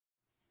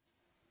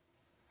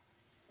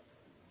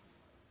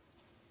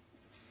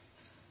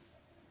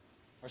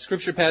Our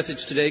scripture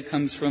passage today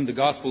comes from the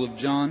Gospel of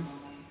John,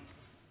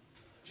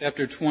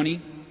 chapter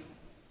 20,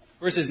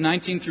 verses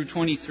 19 through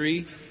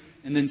 23,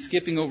 and then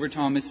skipping over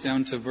Thomas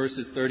down to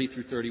verses 30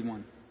 through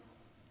 31.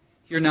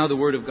 Hear now the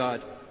word of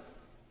God.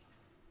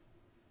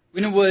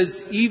 When it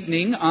was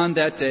evening on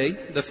that day,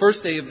 the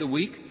first day of the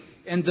week,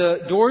 and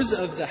the doors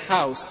of the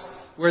house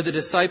where the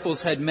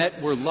disciples had met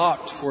were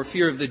locked for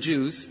fear of the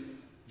Jews,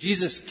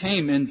 Jesus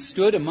came and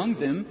stood among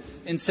them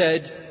and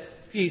said,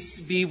 "Peace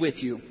be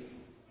with you."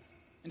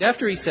 And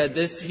after he said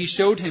this, he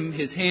showed him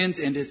his hands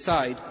and his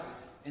side.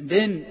 And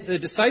then the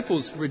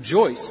disciples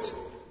rejoiced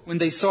when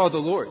they saw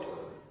the Lord.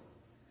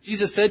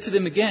 Jesus said to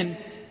them again,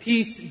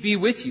 "Peace be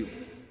with you.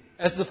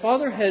 As the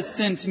Father has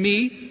sent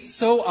me,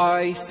 so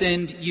I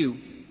send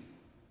you."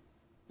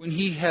 When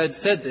he had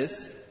said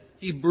this,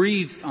 he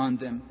breathed on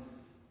them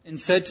and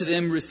said to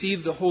them,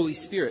 "Receive the Holy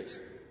Spirit.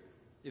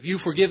 If you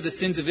forgive the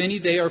sins of any,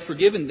 they are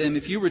forgiven them.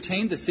 If you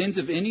retain the sins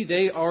of any,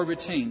 they are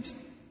retained."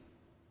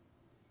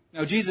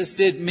 Now Jesus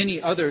did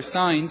many other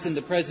signs in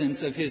the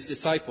presence of his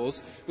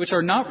disciples, which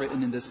are not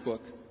written in this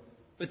book.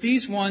 But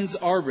these ones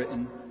are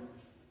written,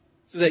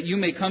 so that you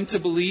may come to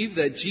believe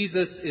that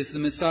Jesus is the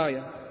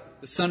Messiah,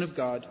 the Son of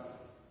God,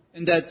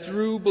 and that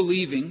through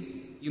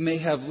believing you may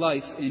have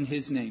life in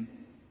his name.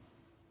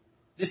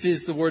 This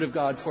is the word of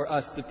God for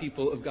us, the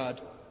people of God.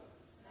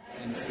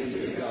 Thanks be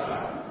to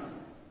God.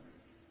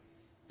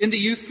 In the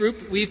youth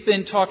group, we've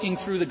been talking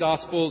through the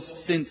Gospels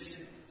since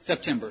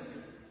September.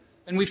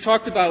 And we've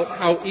talked about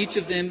how each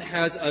of them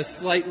has a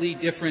slightly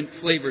different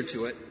flavor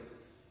to it,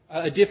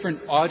 a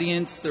different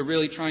audience they're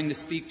really trying to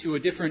speak to, a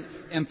different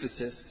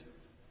emphasis.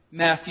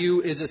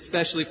 Matthew is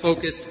especially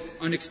focused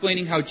on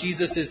explaining how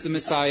Jesus is the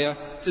Messiah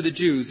to the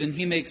Jews, and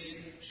he makes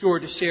sure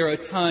to share a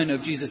ton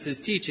of Jesus'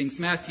 teachings.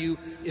 Matthew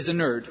is a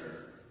nerd.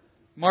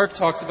 Mark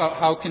talks about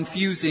how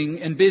confusing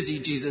and busy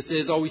Jesus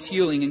is, always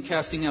healing and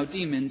casting out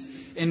demons.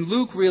 And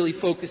Luke really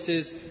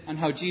focuses on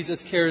how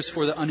Jesus cares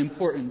for the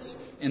unimportant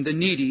and the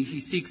needy.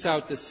 He seeks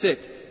out the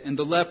sick and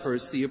the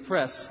lepers, the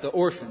oppressed, the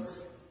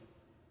orphans.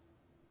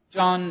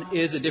 John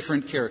is a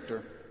different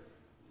character.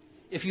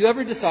 If you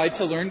ever decide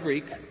to learn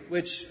Greek,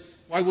 which,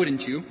 why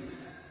wouldn't you?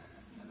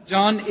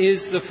 John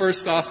is the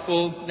first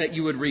gospel that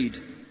you would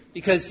read,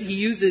 because he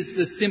uses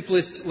the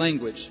simplest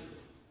language.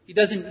 He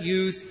doesn't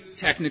use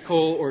technical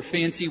or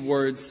fancy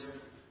words.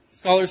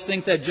 Scholars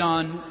think that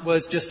John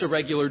was just a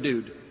regular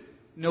dude.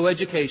 No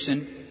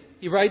education.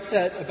 He writes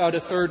at about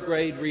a third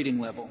grade reading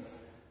level.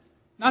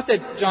 Not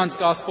that John's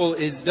gospel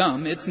is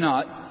dumb, it's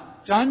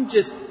not. John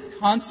just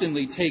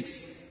constantly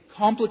takes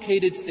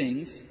complicated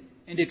things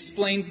and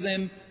explains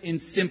them in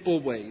simple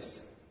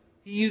ways.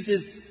 He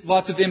uses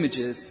lots of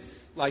images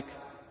like,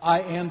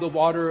 "I am the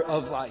water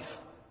of life.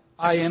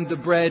 I am the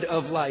bread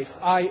of life.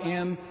 I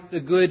am the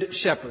good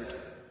shepherd."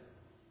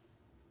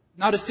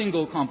 Not a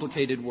single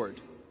complicated word.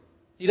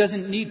 He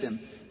doesn't need them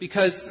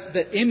because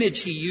the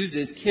image he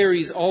uses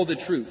carries all the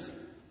truth.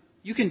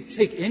 You can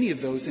take any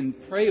of those and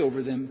pray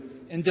over them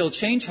and they'll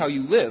change how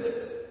you live.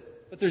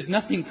 But there's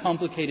nothing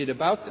complicated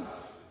about them.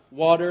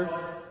 Water,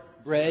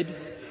 bread,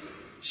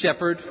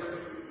 shepherd.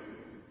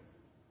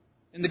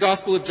 In the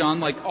Gospel of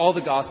John, like all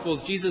the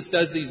Gospels, Jesus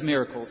does these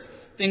miracles,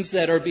 things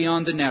that are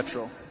beyond the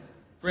natural.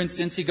 For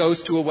instance, he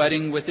goes to a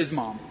wedding with his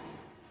mom.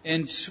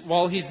 And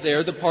while he's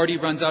there, the party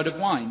runs out of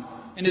wine.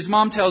 And his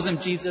mom tells him,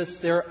 "Jesus,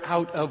 they're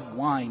out of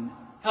wine.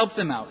 Help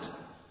them out."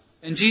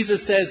 And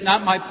Jesus says,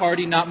 "Not my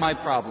party, not my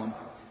problem."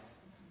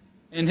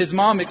 And his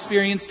mom,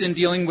 experienced in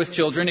dealing with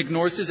children,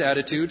 ignores his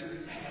attitude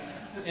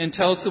and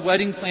tells the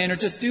wedding planner,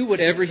 "Just do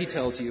whatever he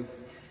tells you."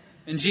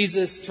 And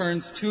Jesus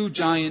turns 2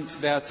 giant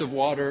vats of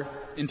water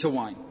into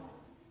wine.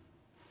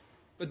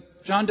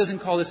 But John doesn't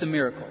call this a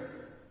miracle.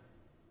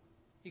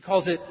 He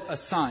calls it a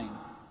sign.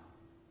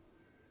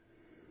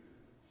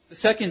 The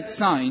second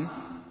sign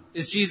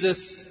is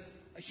Jesus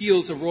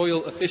heals a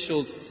royal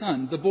official's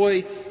son. The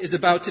boy is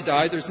about to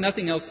die. There's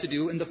nothing else to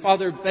do. And the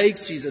father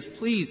begs Jesus,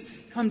 "Please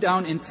come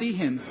down and see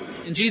him."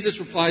 And Jesus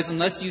replies,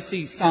 "Unless you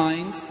see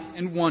signs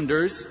and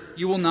wonders,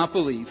 you will not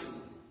believe."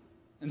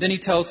 And then he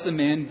tells the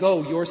man,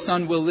 "Go, your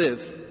son will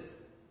live."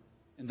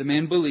 And the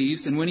man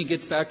believes. And when he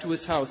gets back to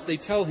his house, they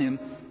tell him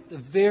the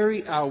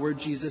very hour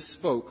Jesus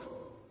spoke,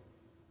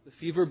 the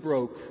fever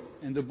broke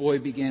and the boy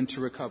began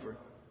to recover.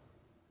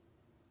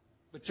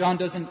 But John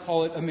doesn't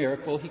call it a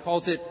miracle. He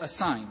calls it a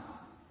sign.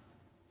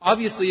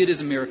 Obviously, it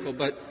is a miracle,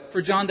 but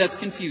for John, that's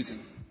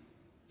confusing.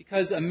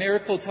 Because a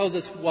miracle tells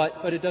us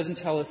what, but it doesn't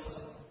tell us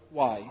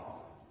why.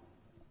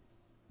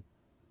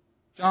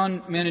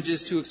 John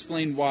manages to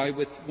explain why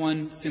with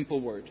one simple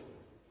word.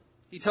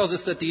 He tells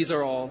us that these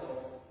are all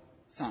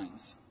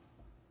signs.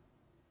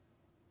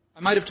 I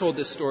might have told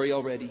this story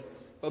already,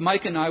 but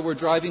Mike and I were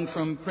driving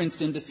from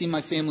Princeton to see my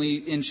family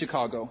in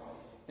Chicago.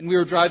 And we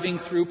were driving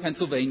through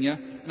Pennsylvania,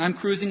 and I'm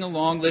cruising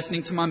along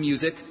listening to my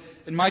music,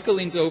 and Micah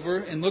leans over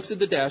and looks at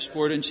the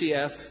dashboard and she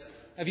asks,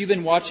 "Have you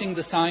been watching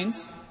the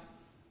signs?"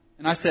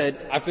 And I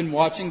said, "I've been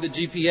watching the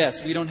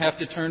GPS. We don't have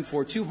to turn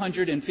for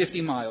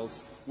 250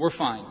 miles. We're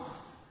fine."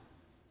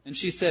 And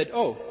she said,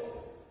 "Oh,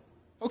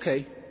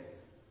 okay."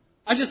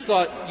 I just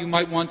thought you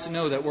might want to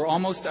know that we're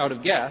almost out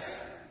of gas,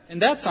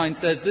 and that sign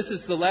says this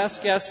is the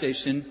last gas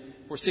station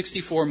for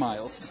 64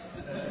 miles.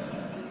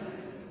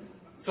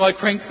 So I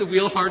cranked the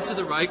wheel hard to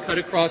the right, cut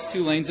across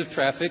 2 lanes of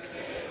traffic,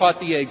 caught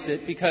the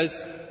exit,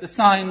 because the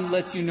sign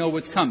lets you know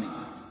what's coming.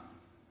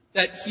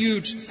 That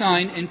huge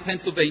sign in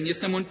Pennsylvania,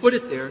 someone put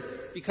it there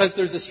because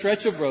there's a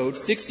stretch of road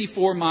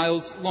 64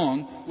 miles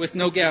long with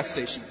no gas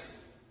stations.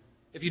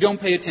 If you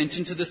don't pay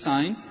attention to the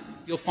signs,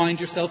 you'll find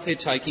yourself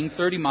hitchhiking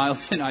 30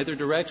 miles in either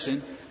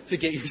direction to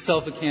get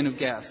yourself a can of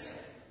gas.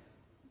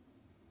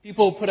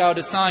 People put out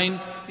a sign,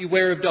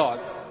 "Beware of dog,"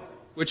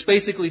 which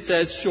basically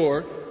says,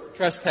 sure,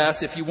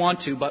 trespass if you want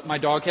to, but my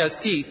dog has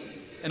teeth,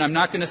 and I'm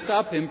not going to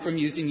stop him from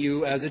using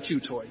you as a chew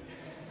toy.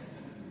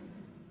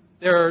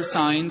 There are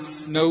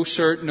signs, "No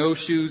shirt, no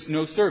shoes,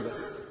 no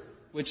service,"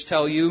 which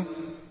tell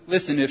you,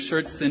 listen, if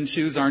shirts and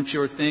shoes aren't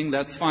your thing,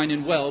 that's fine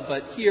and well,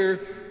 but here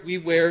we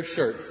wear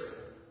shirts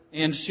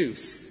and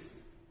shoes.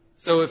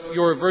 So if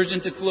your aversion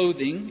to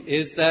clothing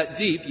is that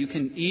deep, you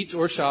can eat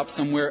or shop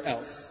somewhere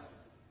else.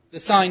 The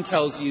sign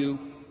tells you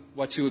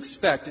what to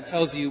expect. It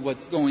tells you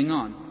what's going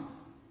on.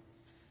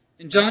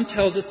 And John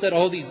tells us that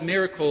all these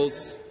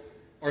miracles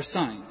are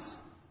signs.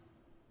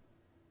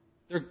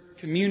 They're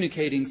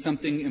communicating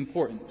something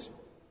important.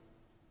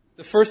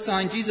 The first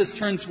sign, Jesus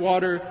turns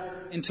water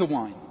into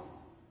wine.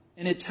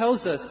 And it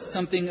tells us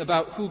something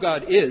about who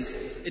God is.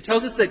 It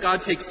tells us that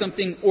God takes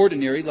something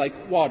ordinary,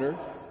 like water,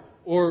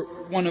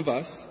 or one of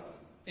us,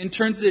 and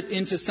turns it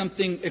into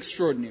something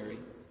extraordinary.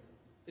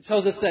 It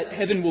tells us that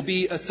heaven will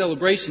be a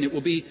celebration. It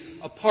will be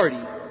a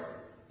party.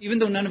 Even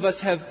though none of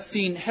us have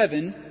seen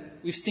heaven,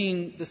 we've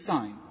seen the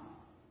sign.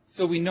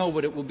 So we know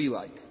what it will be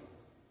like.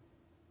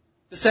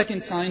 The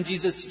second sign,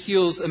 Jesus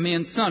heals a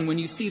man's son. When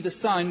you see the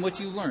sign, what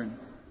do you learn?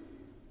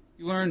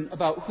 You learn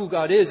about who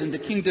God is and the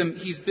kingdom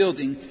he's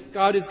building.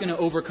 God is going to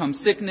overcome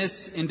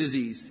sickness and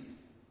disease.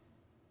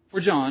 For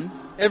John,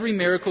 every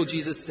miracle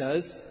Jesus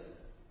does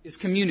is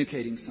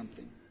communicating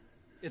something.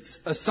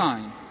 It's a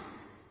sign.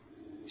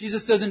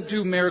 Jesus doesn't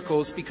do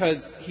miracles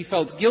because he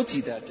felt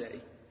guilty that day.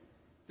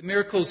 The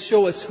miracles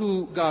show us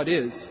who God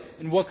is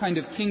and what kind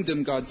of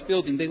kingdom God's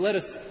building. They let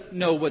us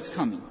know what's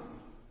coming.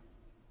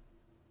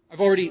 I've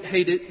already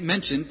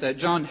mentioned that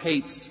John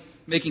hates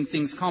making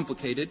things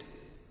complicated,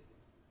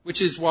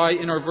 which is why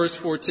in our verse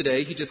 4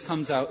 today, he just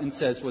comes out and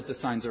says what the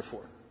signs are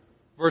for.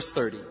 Verse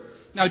 30.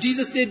 Now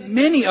Jesus did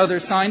many other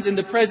signs in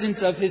the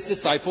presence of his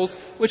disciples,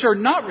 which are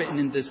not written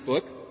in this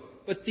book,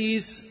 but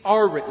these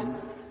are written,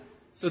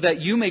 so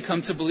that you may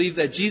come to believe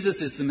that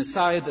Jesus is the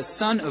Messiah, the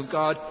Son of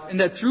God, and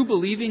that through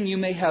believing you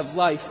may have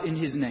life in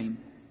his name.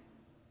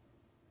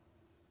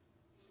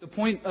 The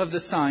point of the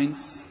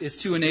signs is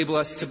to enable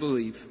us to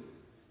believe.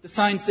 The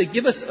signs, they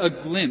give us a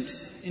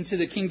glimpse into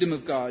the kingdom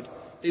of God.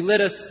 They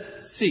let us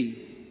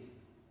see.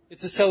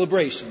 It's a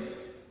celebration.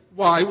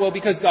 Why? Well,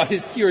 because God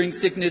is curing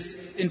sickness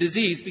and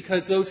disease,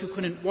 because those who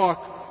couldn't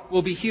walk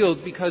will be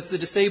healed, because the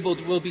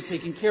disabled will be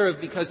taken care of,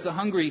 because the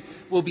hungry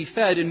will be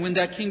fed. And when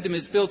that kingdom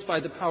is built by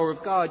the power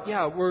of God,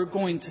 we're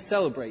going to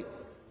celebrate.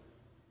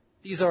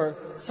 These are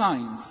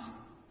signs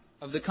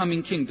of the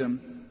coming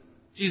kingdom.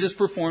 Jesus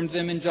performed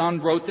them, and John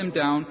wrote them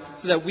down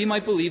so that we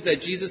might believe that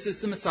Jesus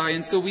is the Messiah,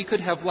 and so we could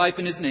have life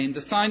in his name.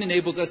 The sign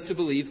enables us to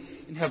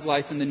believe and have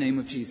life in the name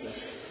of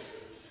Jesus.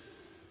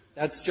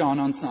 That's John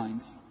on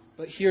signs.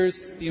 But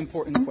here's the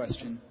important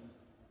question.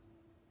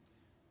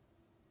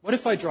 What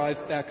if I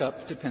drive back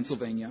up to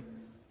Pennsylvania,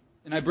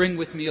 and I bring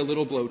with me a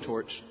little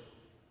blowtorch,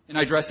 and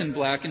I dress in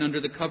black, and under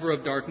the cover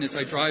of darkness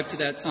I drive to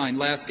that sign,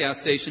 last gas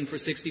station for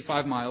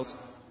 65 miles,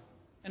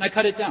 and I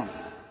cut it down?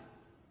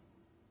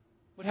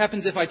 What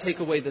happens if I take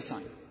away the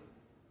sign?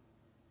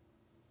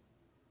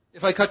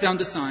 If I cut down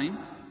the sign,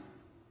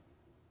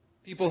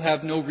 people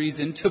have no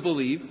reason to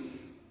believe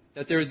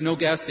that there is no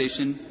gas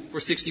station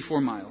for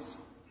 64 miles.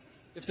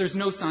 If there's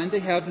no sign, they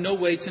have no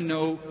way to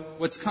know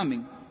what's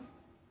coming.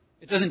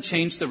 It doesn't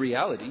change the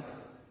reality.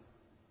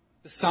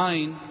 The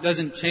sign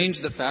doesn't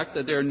change the fact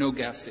that there are no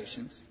gas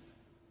stations.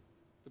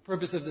 The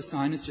purpose of the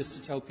sign is just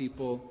to tell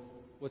people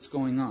what's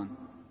going on.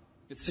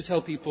 It's to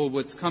tell people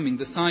what's coming.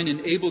 The sign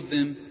enabled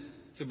them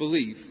to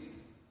believe.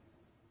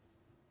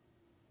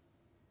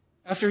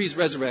 After he's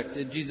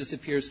resurrected, Jesus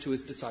appears to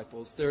his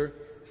disciples. They're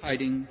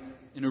hiding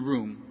in a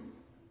room.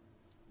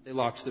 They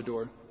locked the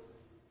door.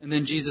 And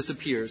then Jesus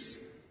appears.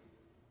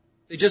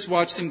 They just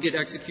watched him get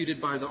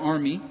executed by the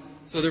army,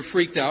 so they're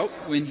freaked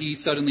out when he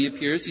suddenly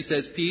appears. He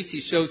says, "Peace." He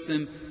shows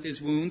them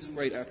his wounds,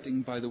 right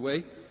acting, by the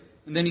way.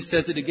 And then he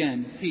says it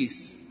again,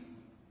 "Peace."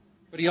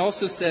 But he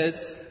also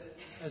says,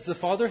 "As the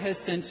Father has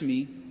sent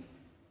me,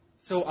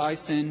 so I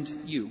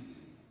send you."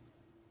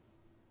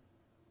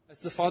 As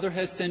the Father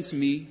has sent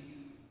me,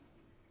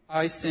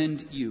 I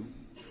send you.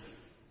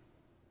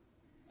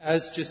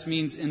 As just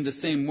means in the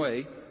same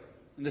way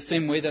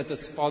that the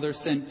Father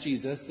sent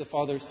Jesus, the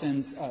Father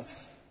sends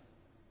us.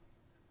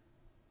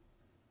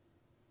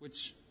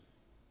 Which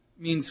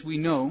means we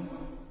know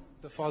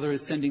the Father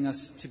is sending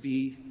us to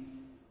be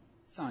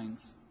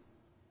signs.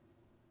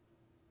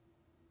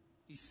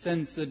 He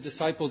sends the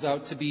disciples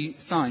out to be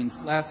signs,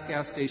 last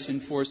gas station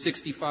for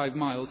 65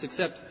 miles,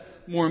 except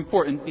more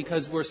important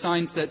because we're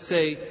signs that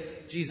say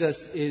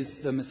Jesus is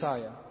the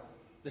Messiah,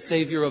 the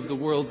Savior of the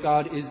world.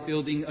 God is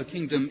building a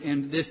kingdom,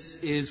 and this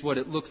is what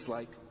it looks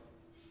like.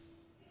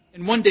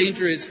 And one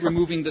danger is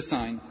removing the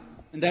sign,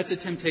 and that's a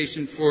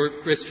temptation for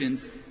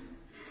Christians.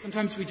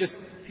 Sometimes we just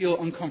feel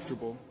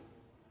uncomfortable.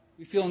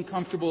 We feel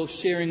uncomfortable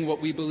sharing what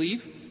we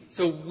believe,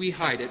 so we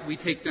hide it. We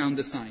take down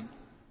the sign.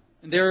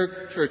 And there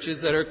are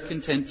churches that are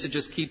content to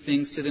just keep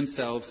things to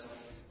themselves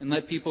and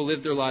let people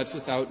live their lives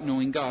without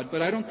knowing God.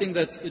 But I don't think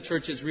that's the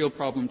church's real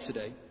problem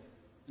today.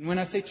 And when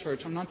I say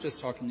church, I'm not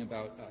just talking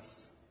about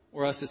us,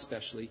 or us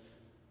especially.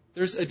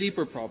 There's a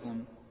deeper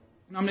problem.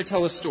 And I'm going to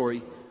tell a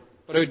story,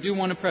 but I do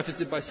want to preface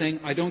it by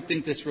saying I don't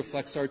think this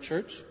reflects our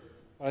church,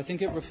 but I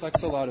think it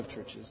reflects a lot of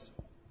churches.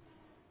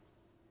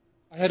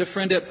 I had a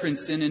friend at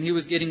Princeton, and he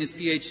was getting his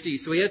PhD,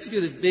 so he had to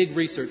do this big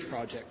research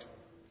project.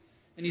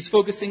 And he's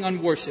focusing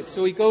on worship.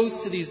 So he goes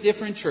to these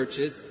different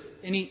churches,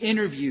 and he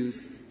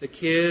interviews the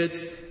kids,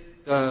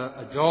 the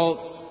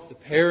adults, the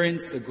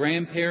parents, the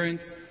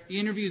grandparents. He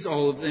interviews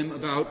all of them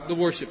about the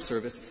worship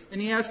service.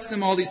 And he asks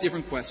them all these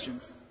different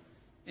questions.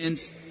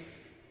 And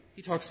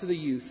he talks to the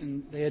youth,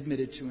 and they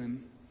admitted to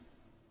him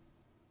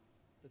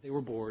that they were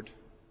bored.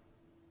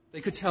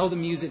 They could tell the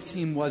music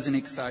team wasn't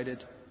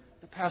excited.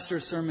 The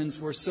pastor's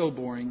sermons were so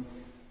boring.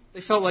 They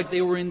felt like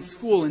they were in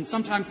school, and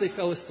sometimes they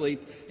fell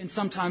asleep, and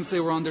sometimes they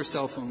were on their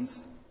cell phones.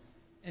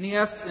 And he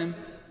asked them,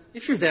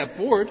 if you're that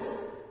bored,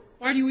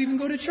 why do you even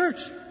go to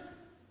church?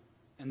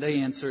 And they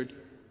answered,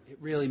 it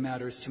really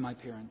matters to my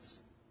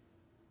parents.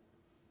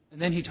 And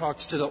then he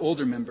talked to the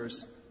older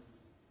members,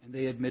 and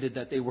they admitted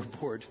that they were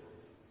bored.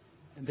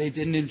 And they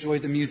didn't enjoy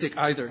the music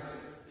either.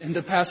 And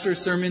the pastor's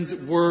sermons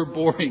were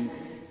boring.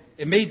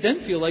 It made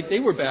them feel like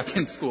they were back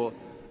in school.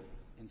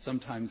 And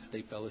sometimes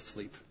they fell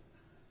asleep.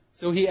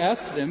 So he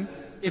asked them,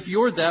 if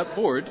you're that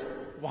bored,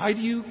 why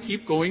do you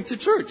keep going to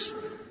church?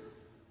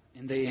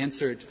 And they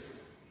answered,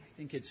 I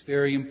think it's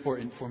very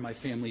important for my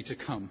family to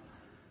come.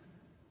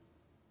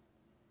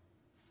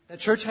 That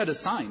church had a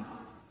sign.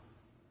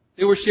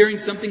 They were sharing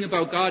something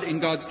about God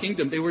and God's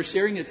kingdom. They were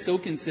sharing it so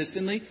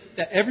consistently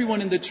that everyone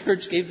in the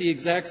church gave the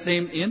exact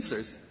same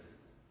answers.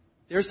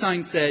 Their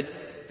sign said,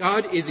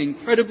 God is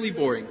incredibly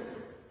boring,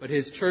 but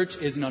his church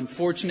is an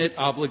unfortunate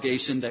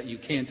obligation that you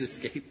can't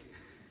escape.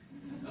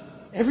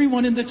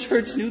 Everyone in the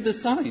church knew the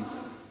sign.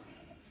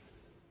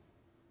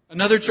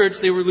 Another church,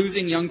 they were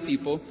losing young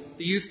people.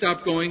 The youth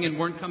stopped going and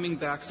weren't coming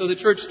back, so the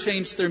church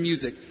changed their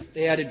music.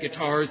 They added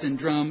guitars and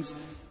drums,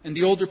 and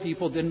the older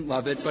people didn't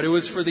love it, but it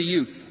was for the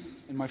youth.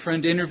 And my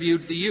friend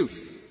interviewed the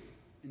youth,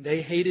 and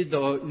they hated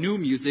the new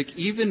music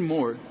even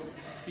more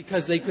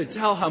because they could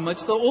tell how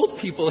much the old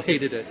people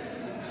hated it.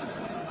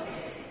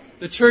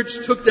 The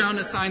church took down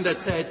a sign that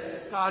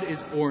said, God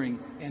is boring,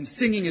 and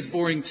singing is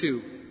boring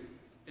too.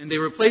 And they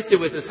replaced it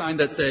with a sign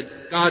that said,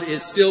 God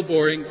is still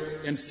boring,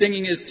 and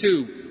singing is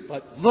too.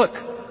 But look,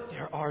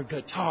 there are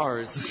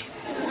guitars.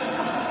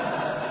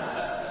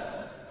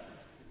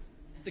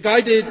 The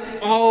guy did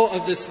all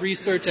of this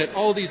research at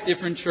all these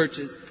different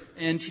churches,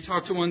 and he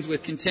talked to ones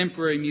with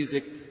contemporary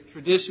music,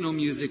 traditional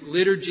music,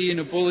 liturgy in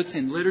a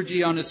bulletin,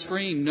 liturgy on a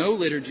screen, no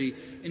liturgy.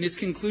 And his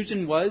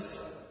conclusion was,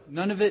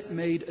 none of it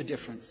made a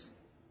difference,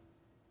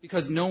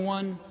 because no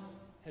one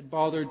had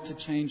bothered to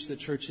change the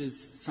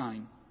church's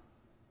sign.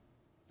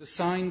 The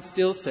sign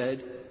still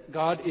said,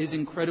 God is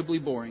incredibly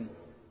boring,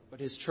 but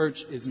his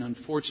church is an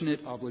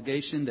unfortunate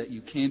obligation that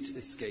you can't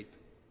escape.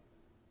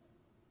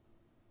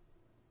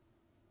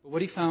 But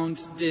what he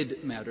found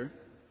did matter.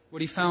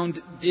 What he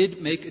found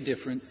did make a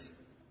difference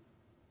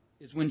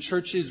is when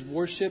churches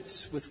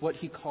worships with what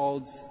he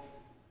called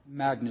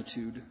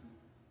magnitude,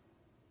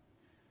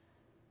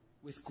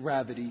 with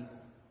gravity,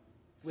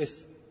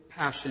 with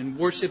passion,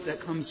 worship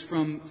that comes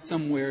from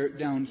somewhere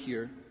down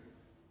here.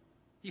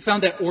 He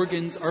found that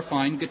organs are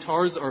fine,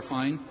 guitars are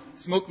fine,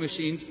 smoke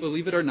machines,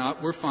 believe it or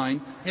not, were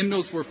fine,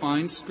 hymnals were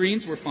fine,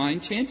 screens were fine,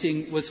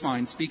 chanting was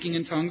fine, speaking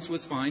in tongues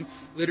was fine,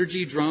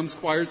 liturgy, drums,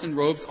 choirs, and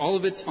robes, all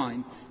of it's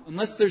fine,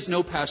 unless there's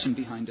no passion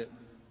behind it.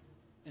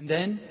 And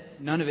then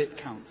none of it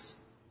counts.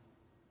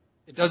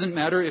 It doesn't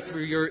matter if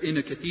you're in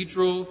a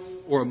cathedral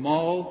or a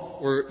mall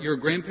or your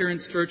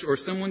grandparents' church or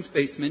someone's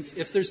basement.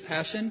 If there's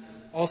passion,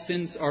 all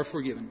sins are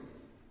forgiven.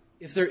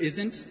 If there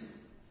isn't,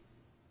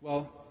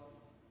 well,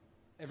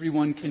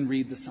 everyone can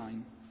read the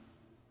sign.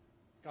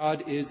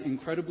 God is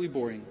incredibly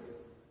boring,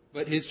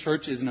 but his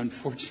church is an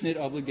unfortunate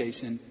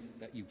obligation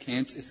that you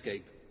can't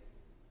escape.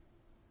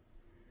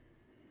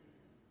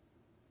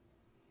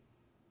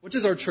 What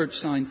does our church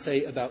sign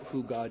say about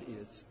who God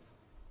is?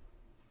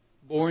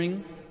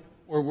 Boring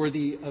or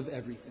worthy of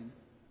everything?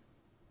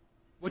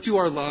 What do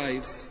our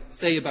lives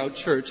say about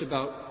church,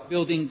 about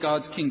building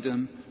God's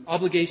kingdom,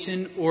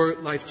 obligation or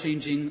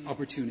life-changing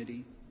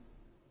opportunity?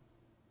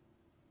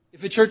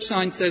 If a church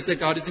sign says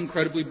that God is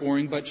incredibly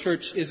boring, but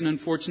church is an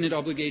unfortunate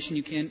obligation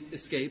you can't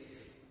escape,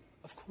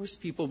 of course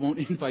people won't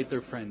invite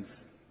their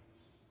friends.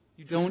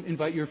 You don't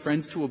invite your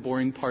friends to a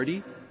boring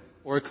party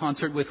or a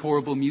concert with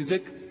horrible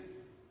music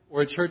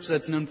or a church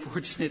that's an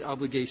unfortunate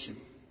obligation.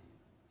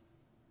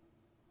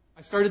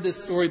 I started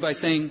this story by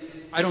saying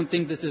I don't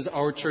think this is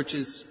our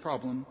church's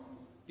problem,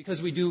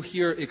 because we do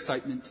hear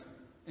excitement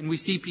and we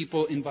see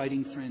people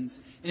inviting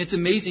friends. And it's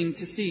amazing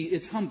to see,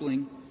 it's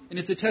humbling, and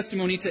it's a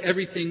testimony to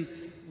everything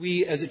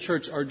we as a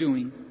church are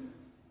doing.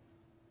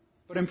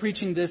 But I'm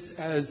preaching this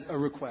as a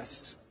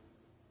request,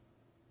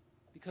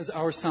 because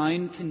our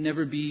sign can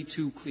never be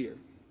too clear.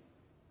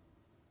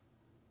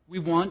 We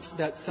want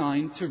that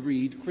sign to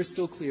read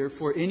crystal clear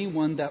for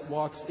anyone that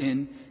walks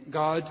in.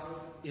 God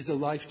is a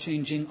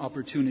life-changing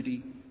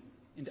opportunity,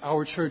 and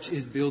our church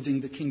is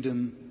building the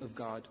kingdom of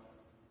God.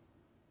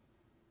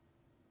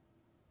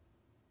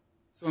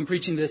 So I'm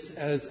preaching this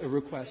as a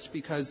request,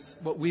 because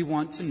what we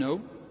want to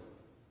know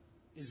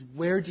is,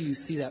 where do you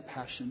see that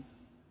passion?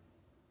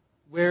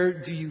 Where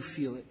do you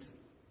feel it?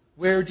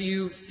 Where do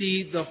you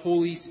see the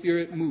Holy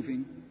Spirit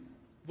moving?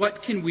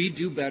 What can we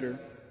do better?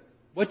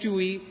 What do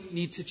we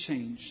need to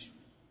change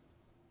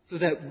so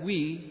that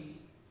we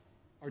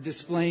are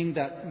displaying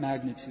that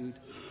magnitude,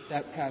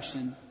 that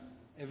passion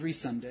every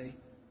Sunday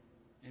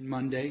and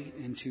Monday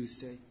and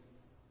Tuesday?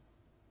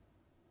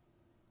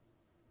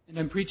 And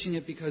I'm preaching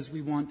it because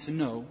we want to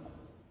know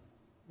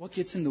what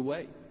gets in the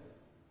way.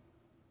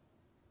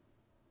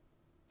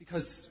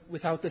 Because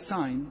without the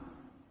sign,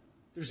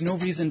 there's no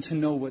reason to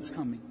know what's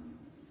coming.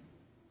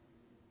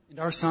 And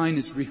our sign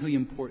is really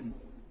important,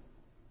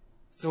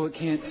 so it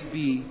can't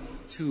be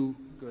too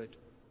good.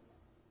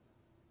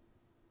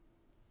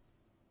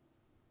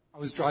 I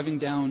was driving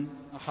down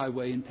a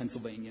highway in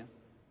Pennsylvania,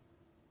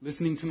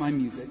 listening to my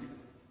music,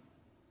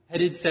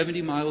 headed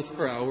 70 miles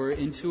per hour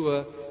into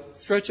a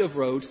stretch of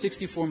road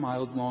 64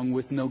 miles long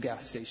with no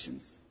gas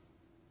stations.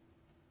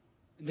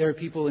 And there are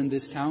people in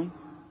this town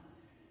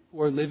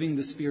who are living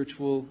the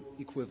spiritual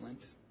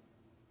equivalent.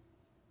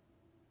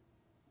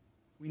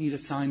 We need a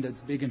sign that's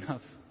big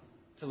enough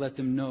to let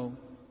them know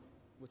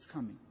what's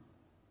coming.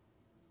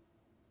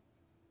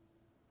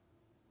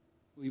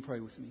 Will you pray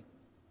with me?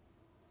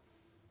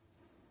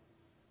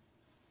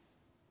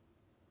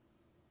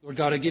 Lord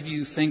God, I give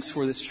you thanks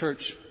for this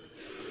church,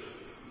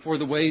 for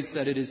the ways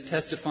that it is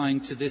testifying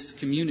to this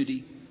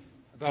community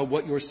about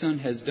what your Son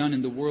has done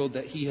in the world,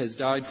 that he has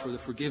died for the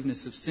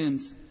forgiveness of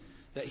sins,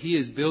 that he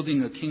is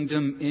building a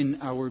kingdom in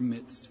our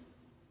midst.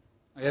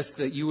 I ask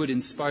that you would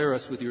inspire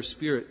us with your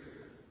Spirit,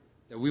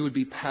 that we would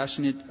be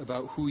passionate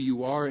about who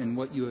you are and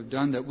what you have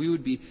done, that we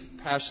would be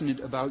passionate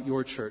about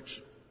your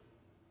church.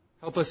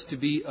 Help us to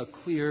be a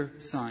clear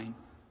sign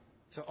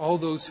to all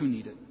those who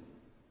need it,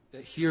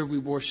 that here we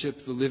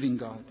worship the living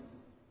God.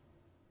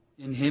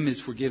 In him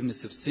is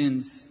forgiveness of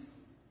sins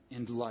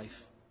and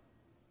life.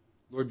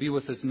 Lord, be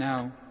with us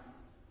now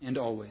and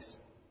always.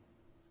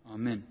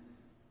 Amen.